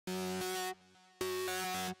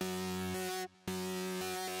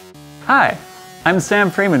Hi, I'm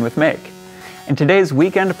Sam Freeman with Make. In today's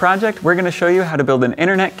weekend project, we're going to show you how to build an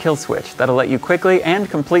internet kill switch that'll let you quickly and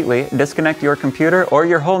completely disconnect your computer or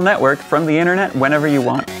your whole network from the internet whenever you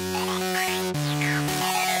want.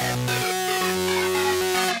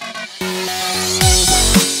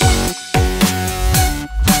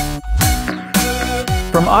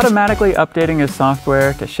 From automatically updating your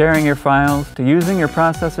software, to sharing your files, to using your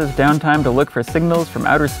processor's downtime to look for signals from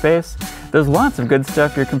outer space, there's lots of good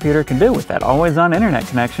stuff your computer can do with that always-on internet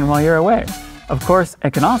connection while you're away. Of course,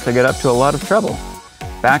 it can also get up to a lot of trouble.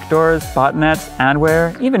 Backdoors, botnets,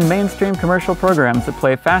 adware, even mainstream commercial programs that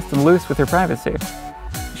play fast and loose with your privacy.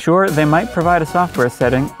 Sure, they might provide a software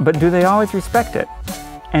setting, but do they always respect it?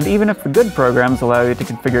 And even if the good programs allow you to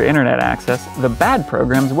configure internet access, the bad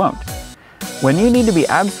programs won't. When you need to be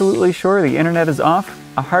absolutely sure the internet is off,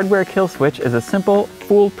 a hardware kill switch is a simple,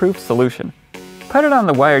 foolproof solution. Put it on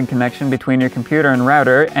the wired connection between your computer and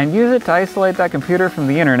router and use it to isolate that computer from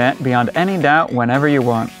the internet beyond any doubt whenever you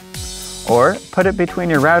want. Or put it between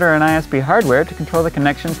your router and ISP hardware to control the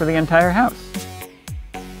connection for the entire house.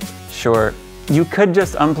 Sure, you could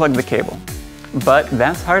just unplug the cable, but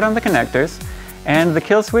that's hard on the connectors, and the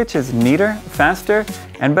kill switch is neater, faster,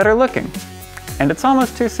 and better looking. And it's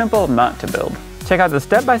almost too simple not to build. Check out the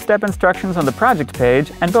step-by-step instructions on the project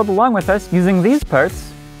page and build along with us using these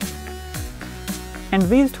parts and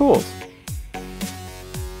these tools.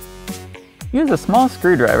 Use a small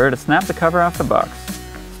screwdriver to snap the cover off the box.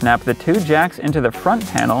 Snap the two jacks into the front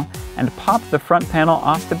panel and pop the front panel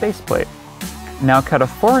off the base plate. Now cut a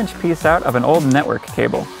 4-inch piece out of an old network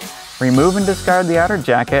cable. Remove and discard the outer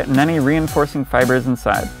jacket and any reinforcing fibers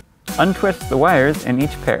inside. Untwist the wires in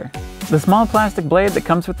each pair. The small plastic blade that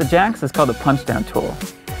comes with the jacks is called a punch-down tool.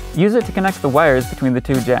 Use it to connect the wires between the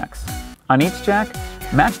two jacks. On each jack,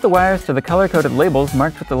 match the wires to the color-coded labels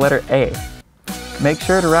marked with the letter A. Make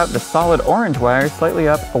sure to route the solid orange wire slightly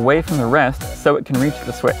up away from the rest so it can reach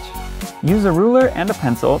the switch. Use a ruler and a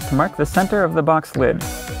pencil to mark the center of the box lid.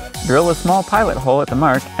 Drill a small pilot hole at the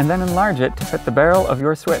mark and then enlarge it to fit the barrel of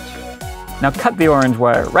your switch. Now cut the orange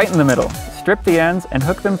wire right in the middle, strip the ends, and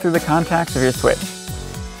hook them through the contacts of your switch.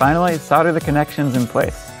 Finally, solder the connections in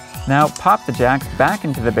place. Now pop the jacks back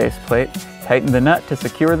into the base plate, tighten the nut to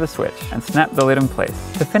secure the switch, and snap the lid in place.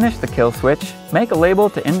 To finish the kill switch, make a label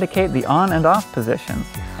to indicate the on and off positions,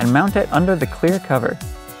 and mount it under the clear cover.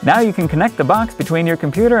 Now you can connect the box between your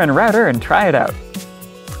computer and router and try it out.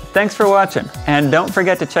 Thanks for watching, and don't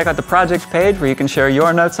forget to check out the project page where you can share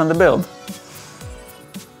your notes on the build.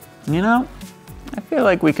 You know, I feel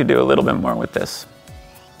like we could do a little bit more with this.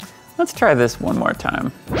 Let's try this one more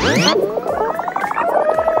time.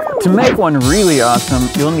 To make one really awesome,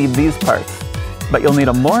 you'll need these parts, but you'll need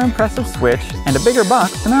a more impressive switch and a bigger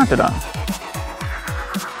box to mount it on.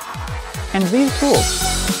 And these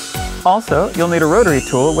tools. Also, you'll need a rotary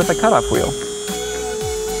tool with a cutoff wheel.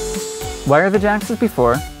 Wire the jacks as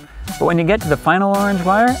before, but when you get to the final orange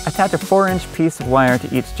wire, attach a 4-inch piece of wire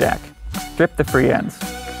to each jack. Strip the free ends.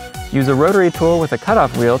 Use a rotary tool with a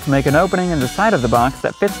cutoff wheel to make an opening in the side of the box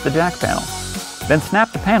that fits the jack panel. Then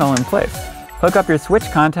snap the panel in place. Hook up your switch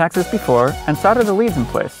contacts as before and solder the leads in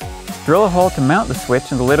place. Drill a hole to mount the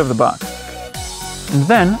switch in the lid of the box. And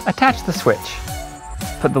then attach the switch.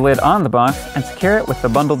 Put the lid on the box and secure it with the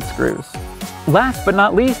bundled screws. Last but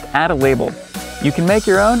not least, add a label. You can make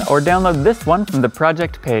your own or download this one from the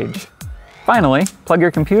project page. Finally, plug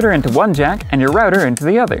your computer into one jack and your router into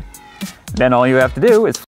the other. Then all you have to do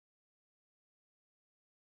is